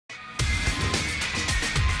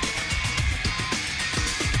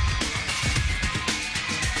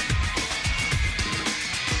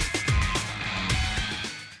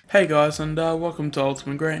Hey guys, and welcome to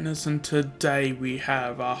Ultimate Greatness, and today we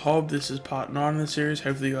have Hob. This is part 9 of the series.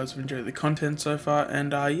 Hopefully you guys have enjoyed the content so far,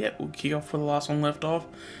 and yeah, we'll kick off where the last one left off,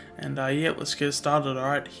 and yeah, let's get started.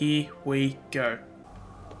 Alright, here we go.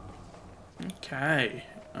 Okay,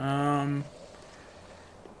 yeah.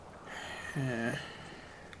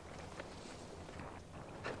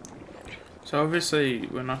 So obviously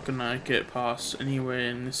we're not gonna get past anywhere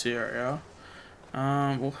in this area.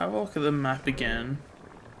 We'll have a look at the map again.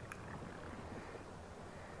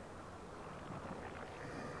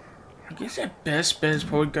 I guess our best bet is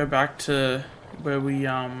probably go back to where we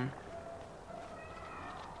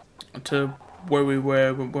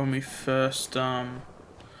were when we first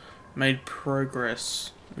made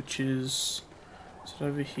progress, which is it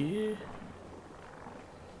over here?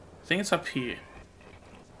 I think it's up here.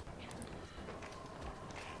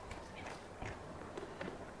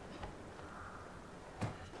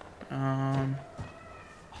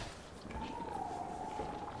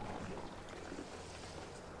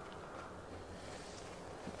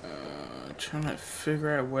 Trying to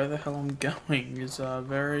figure out where the hell I'm going is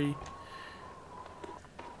very.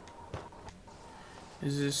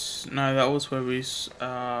 Is this no? That was where we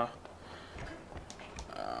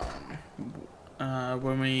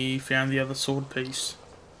when we found the other sword piece.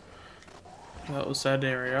 That was that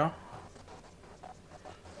area.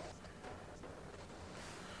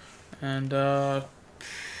 And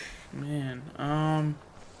man,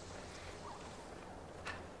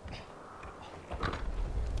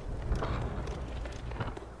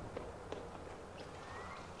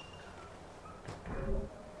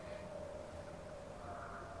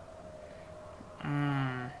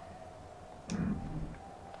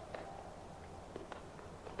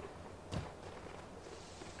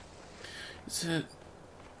 is it?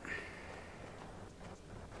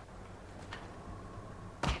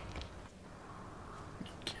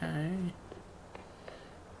 Okay.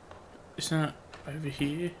 Isn't it over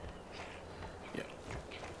here? Yep.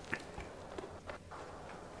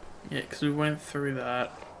 Yeah, because we went through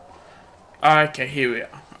that. Okay, here we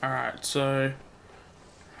are. Alright, so.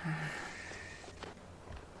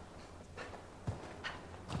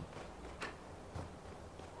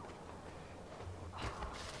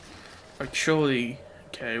 Like, surely.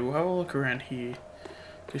 Okay, we'll have a look around here.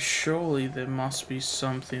 Because surely there must be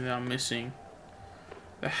something that I'm missing.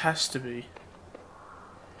 There has to be.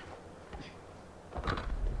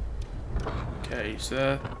 Okay, so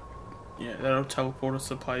that, yeah, that'll teleport us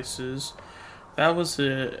to places. That was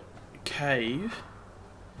a cave.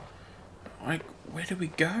 Like, where do we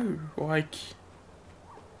go? Like,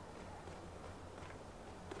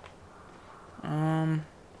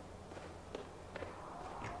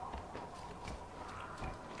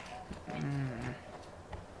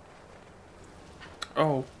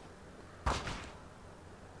 oh.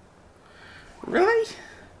 Really?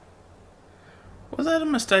 Was that a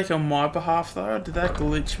mistake on my behalf though? Or did that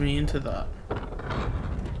glitch me into that?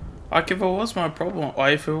 Like, if it was my problem, or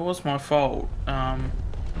if it was my fault, I'll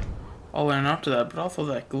learn up to that, but I thought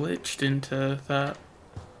that glitched into that.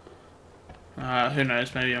 Who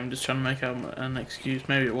knows, maybe I'm just trying to make up an excuse.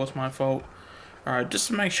 Maybe it was my fault. Alright, just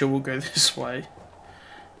to make sure, we'll go this way.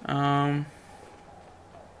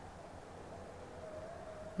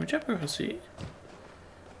 Which up across here?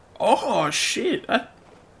 Oh, shit!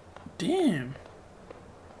 Damn.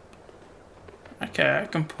 Okay, I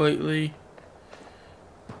completely...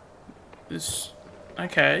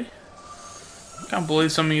 Okay. I can't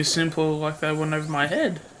believe something as simple like that went over my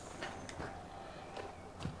head.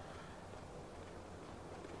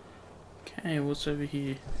 Okay, what's over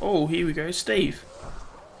here? Oh, here we go, Steve.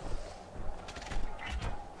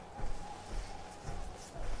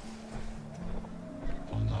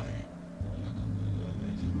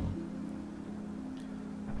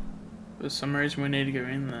 For some reason we need to go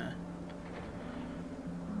in there.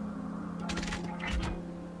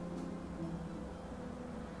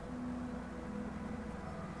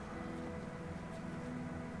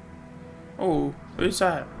 Oh, who's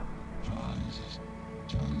that?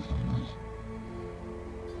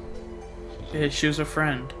 Yeah, she was a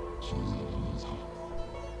friend.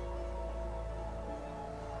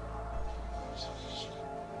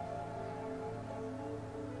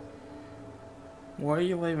 Why are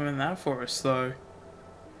you leaving that for us, though?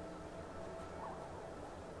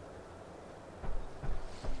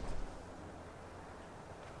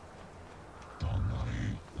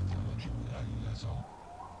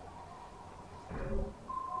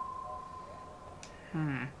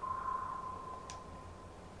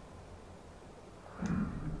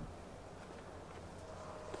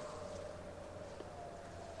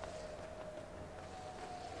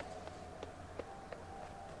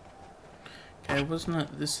 Okay, wasn't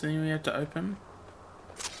it this thing we had to open?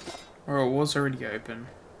 Or it was already open?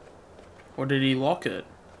 Or did he lock it?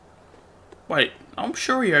 Wait, I'm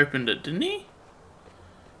sure he opened it, didn't he?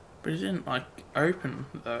 But he didn't, like, open,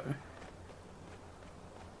 though.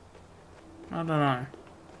 I don't know.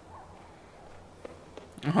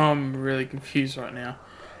 I'm really confused right now.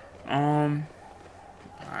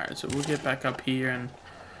 Alright, so we'll get back up here and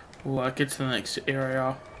we'll get to the next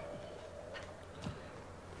area.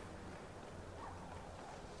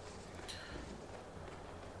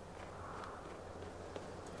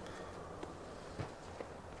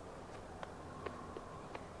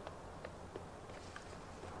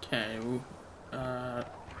 Okay, we'll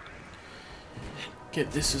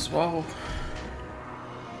get this as well.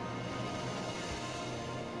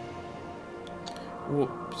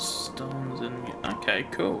 Whoops, stones and... Okay,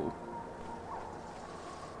 cool.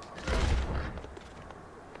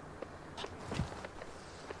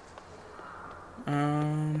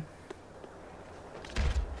 There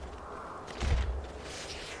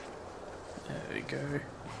we go.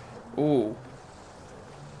 Oh.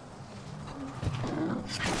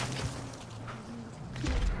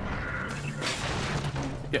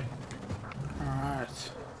 Yep.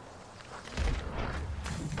 Alright.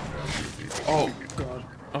 Oh, God.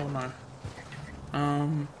 Oh, no.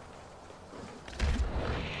 Uh-oh.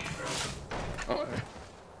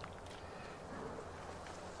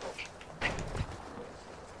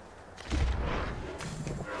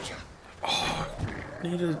 Oh,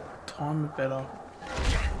 need to time it better.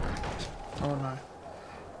 Oh, no.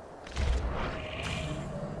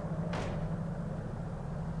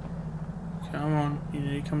 Come on, you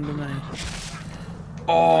need to come to me.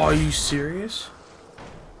 Oh, are you serious?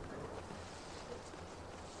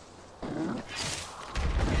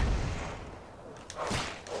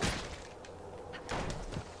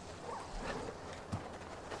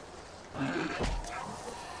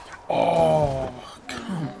 Oh,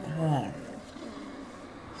 come on.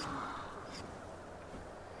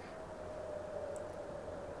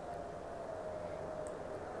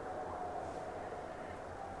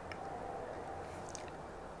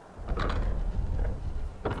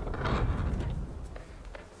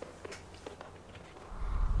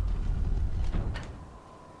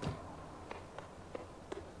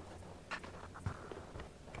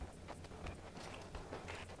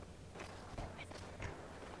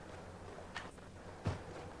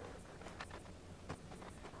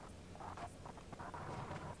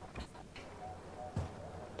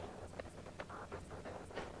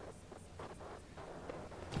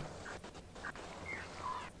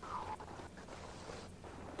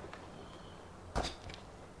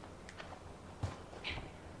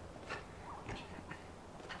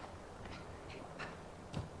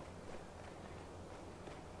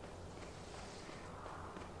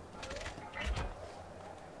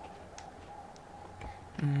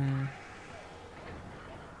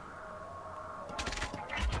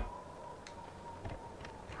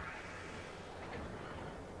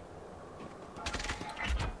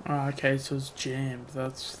 Oh, okay, so it's jammed.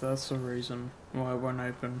 That's the reason why it won't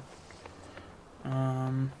open.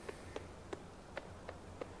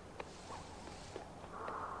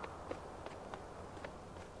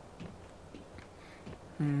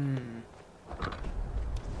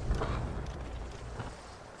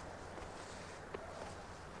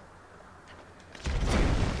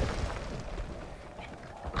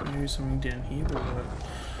 Maybe something down here will work.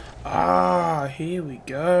 Ah, here we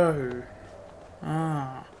go.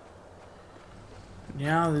 Ah.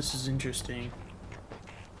 Now this is interesting.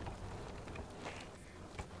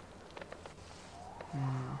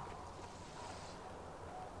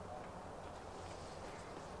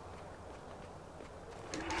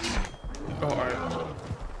 Uh-oh.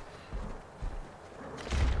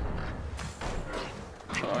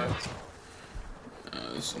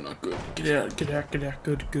 This is not good. Get out, get out, get out.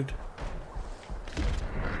 Good, good.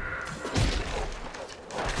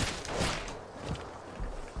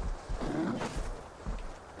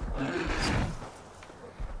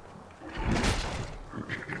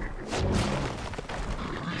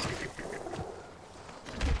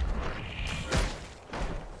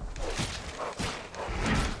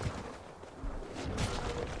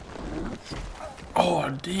 Oh,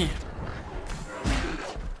 damn.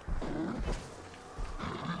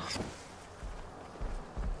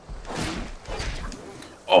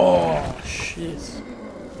 Oh, shit.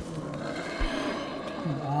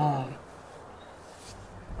 Come on.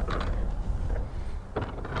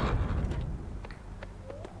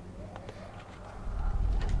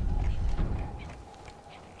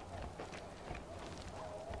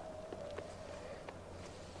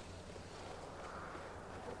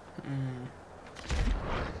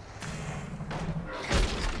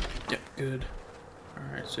 good.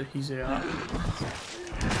 Alright, so he's out.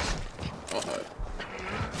 Uh-oh.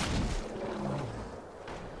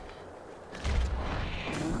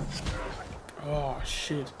 Oh,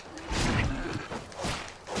 shit.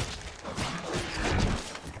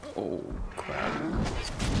 Oh, crap.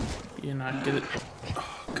 You know, get it.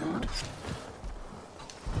 Oh, God.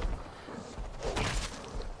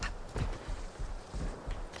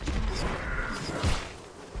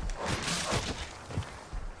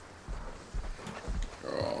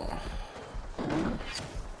 Oh.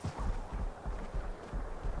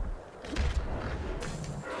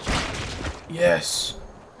 Yes.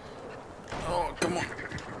 Oh, come on.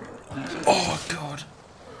 Oh, God.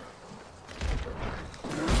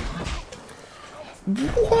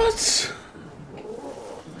 What?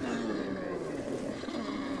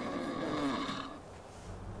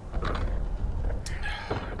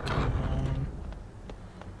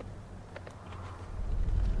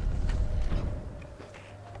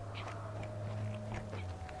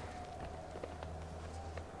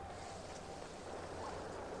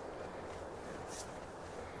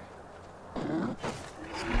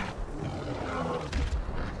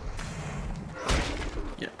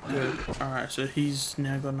 Yeah, good. Alright, so he's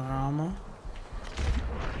now got no armor.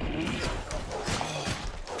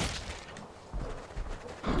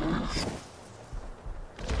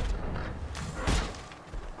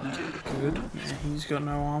 Good. Yeah, he's got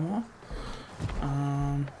no armor.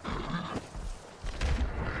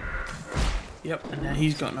 Yep, and now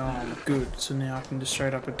he's got no armor. Good. So now I can just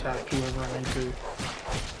straight up attack whoever I need to.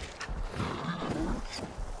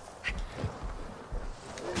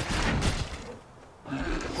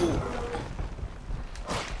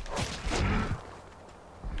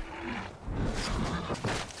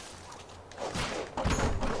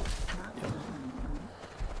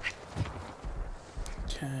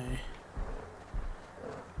 Okay.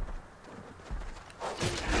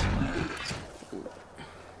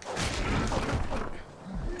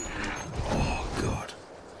 Oh, God.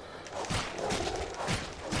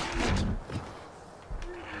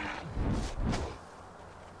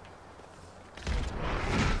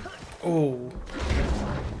 Oh.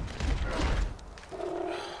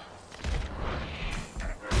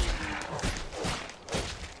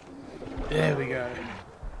 There we go.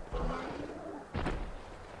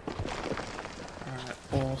 Alright,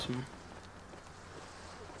 awesome.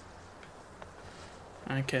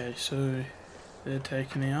 Okay, so they're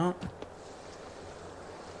taken out.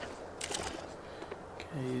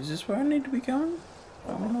 Okay, is this where I need to be going?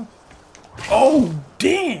 I don't know. Oh,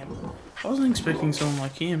 damn! I wasn't expecting someone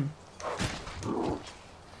like him.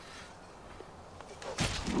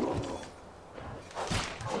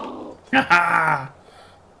 Haha!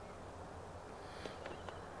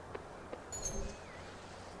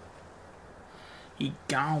 He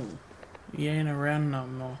gone. He ain't around no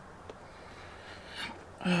more.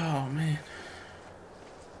 Oh, man.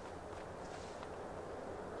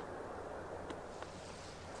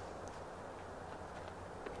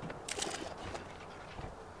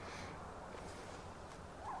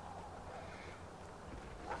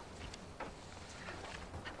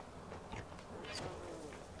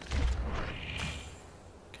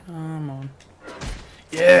 Come on.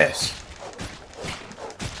 Yes!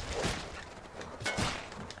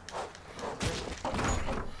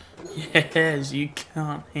 Yes, you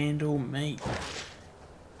can't handle me.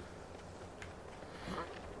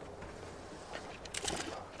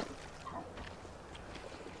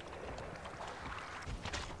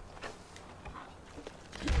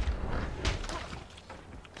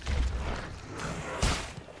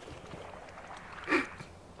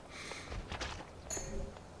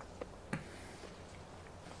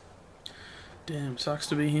 Damn, sucks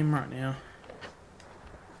to be him right now.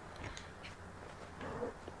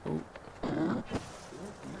 Oh.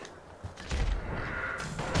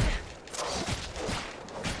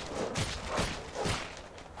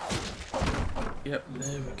 Yep,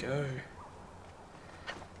 there we go.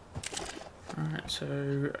 Alright,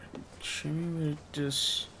 so assuming we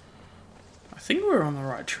just... I think we're on the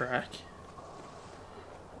right track.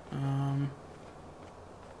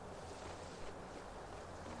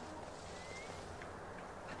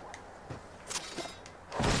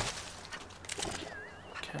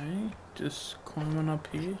 Okay, just climbing up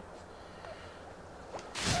here.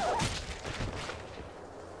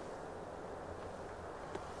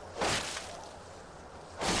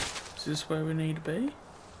 Is this where we need to be?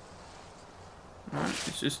 No,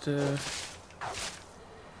 it's just a...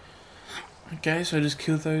 Okay, so I just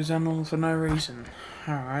killed those animals for no reason.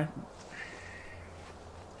 Alright.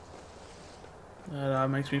 That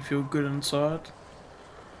makes me feel good inside.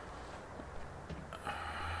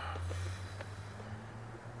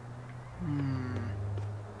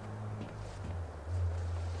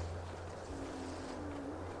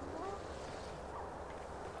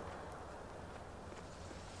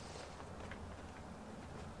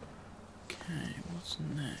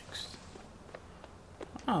 What's next?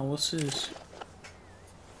 Oh, what's this?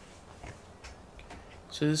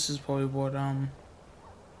 So this is probably what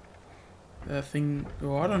that thing.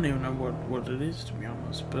 Well, I don't even know what it is, to be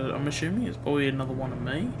honest. But I'm assuming it's probably another one of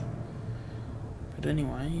me. But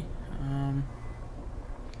anyway,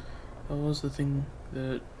 that was the thing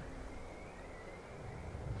that.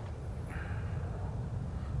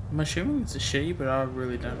 I'm assuming it's a she, but I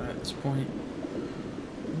really don't know at this point.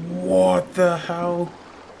 What the hell?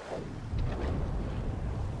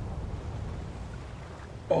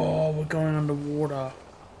 Oh, we're going underwater.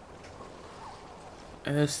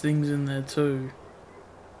 And there's things in there too.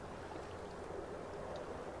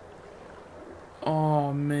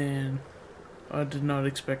 Oh man. I did not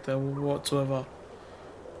expect that whatsoever.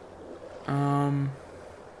 How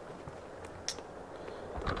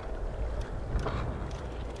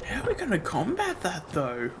are we gonna combat that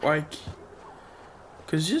though? Like,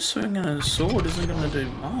 because just swinging a sword isn't gonna do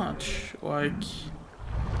much. Like,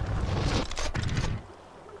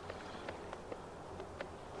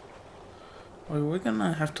 we're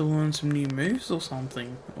gonna have to learn some new moves or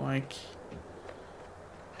something. Like,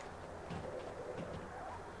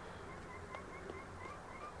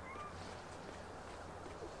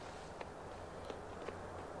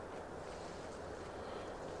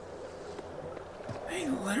 they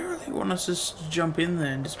literally want us just to jump in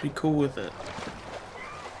there and just be cool with it.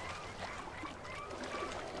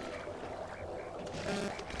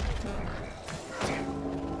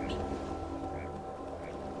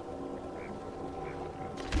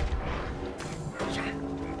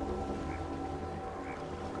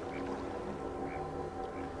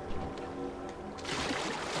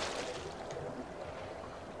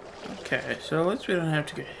 Okay, so at least we don't have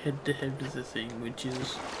to go head to head with the thing, which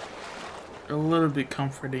is a little bit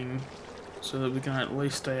comforting, so that we can at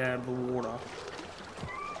least stay out of the water.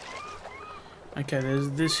 Okay, there's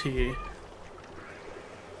this here.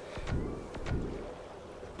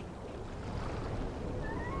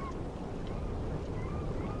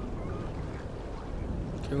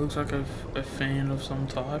 Okay, looks like a fan of some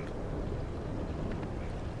type.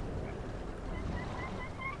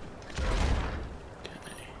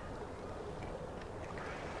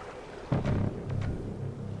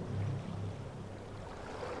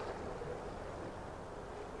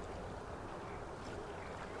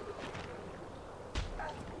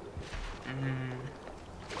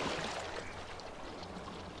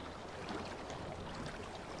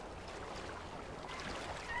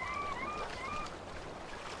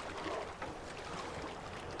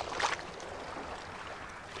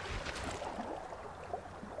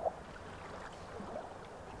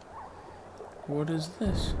 What is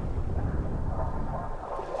this?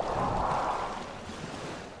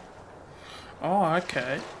 Oh,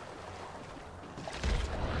 okay.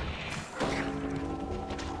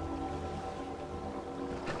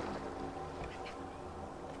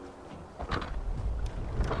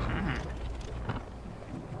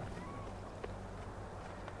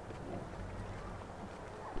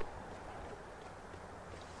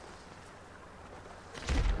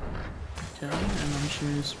 Okay, and I'm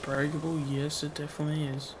assuming it's breakable. Yes, it definitely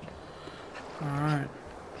is. Alright.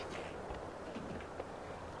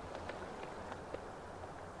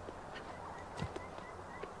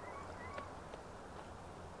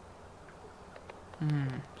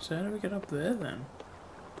 So how do we get up there then?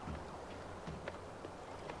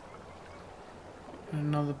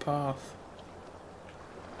 Another path.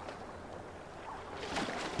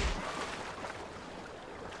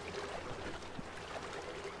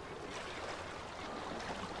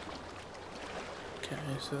 Okay,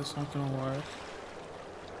 so that's not gonna work.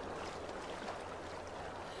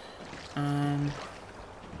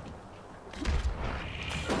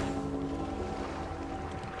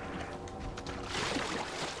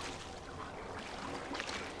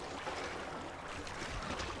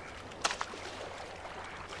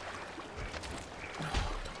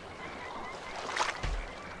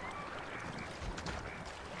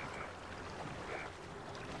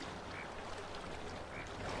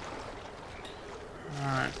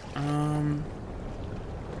 Alright, okay.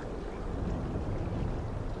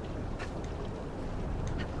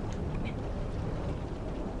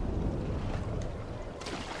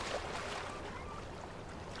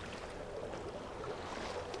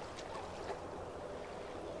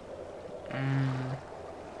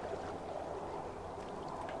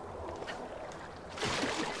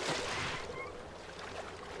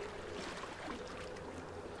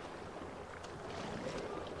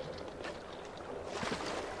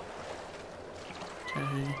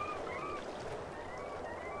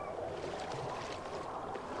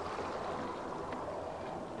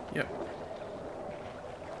 Yep.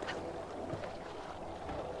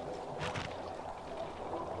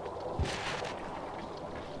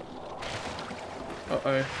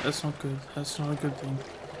 Uh-oh, that's not good. That's not a good thing.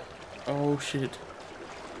 Oh shit.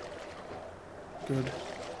 Good.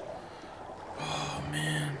 Oh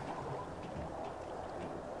man.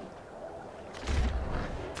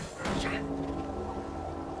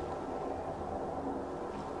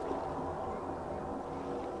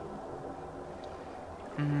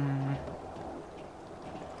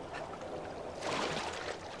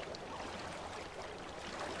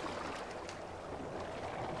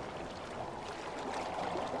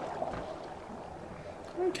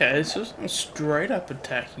 Okay, it's just straight up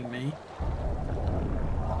attacking me.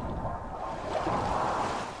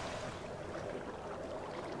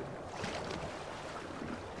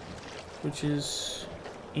 Which is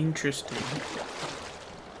interesting.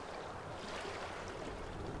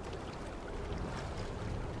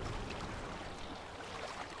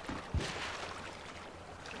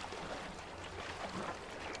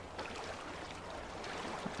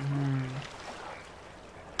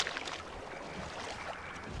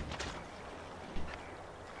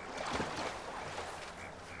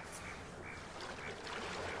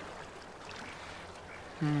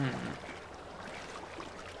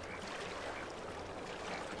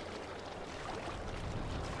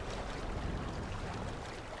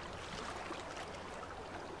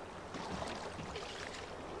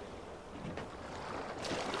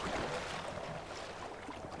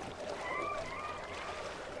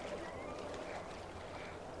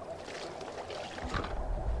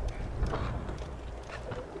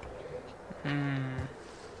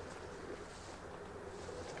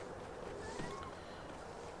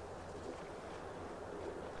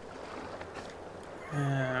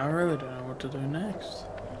 Yeah, I really don't know what to do next.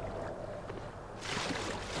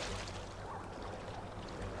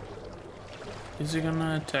 Is he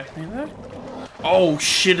gonna attack me though? Oh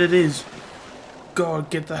shit, it is! God,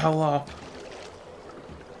 get the hell up.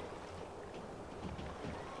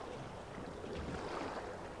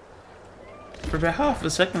 For about half a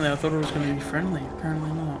second there, I thought it was going to be friendly.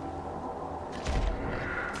 Apparently not.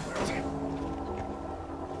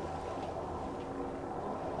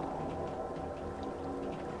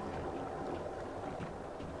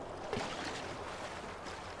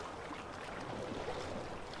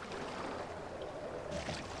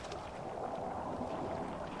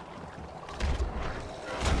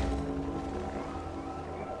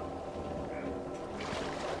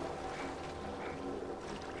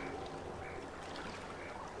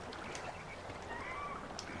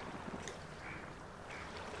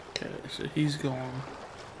 Okay, so he's gone.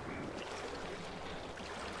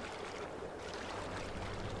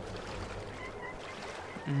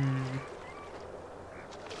 Yeah,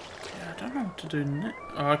 I don't know what to do next.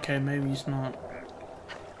 Oh, okay, maybe he's not.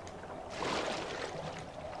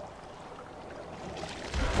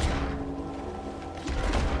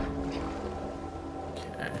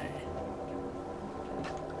 Okay.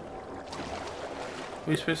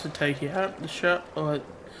 We're supposed to take you out the shot? Or I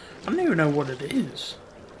don't even know what it is.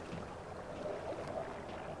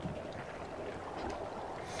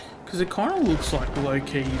 Because it kind of looks like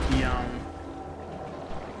low-key the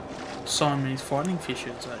Siamese fighting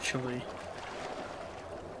fishes, actually.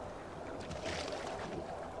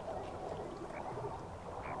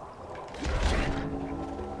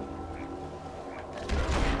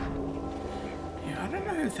 Yeah, I don't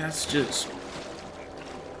know if that's just...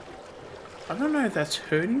 I don't know if that's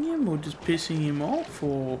hurting him or just pissing him off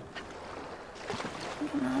or... I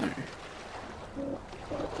don't know.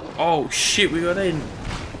 Oh shit, we got in.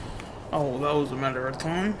 Oh, that was a matter of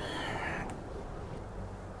time.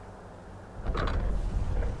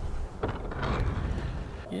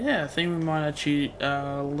 Yeah, I think we might actually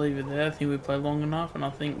leave it there. I think we played long enough, and I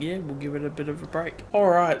think, yeah, we'll give it a bit of a break.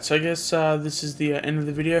 Alright, so I guess this is the end of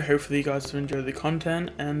the video. Hopefully you guys have enjoyed the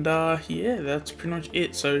content, and yeah, that's pretty much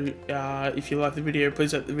it. So if you like the video,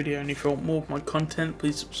 please like the video, and if you want more of my content,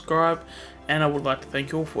 please subscribe. And I would like to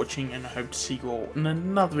thank you all for watching, and I hope to see you all in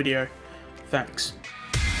another video. Thanks.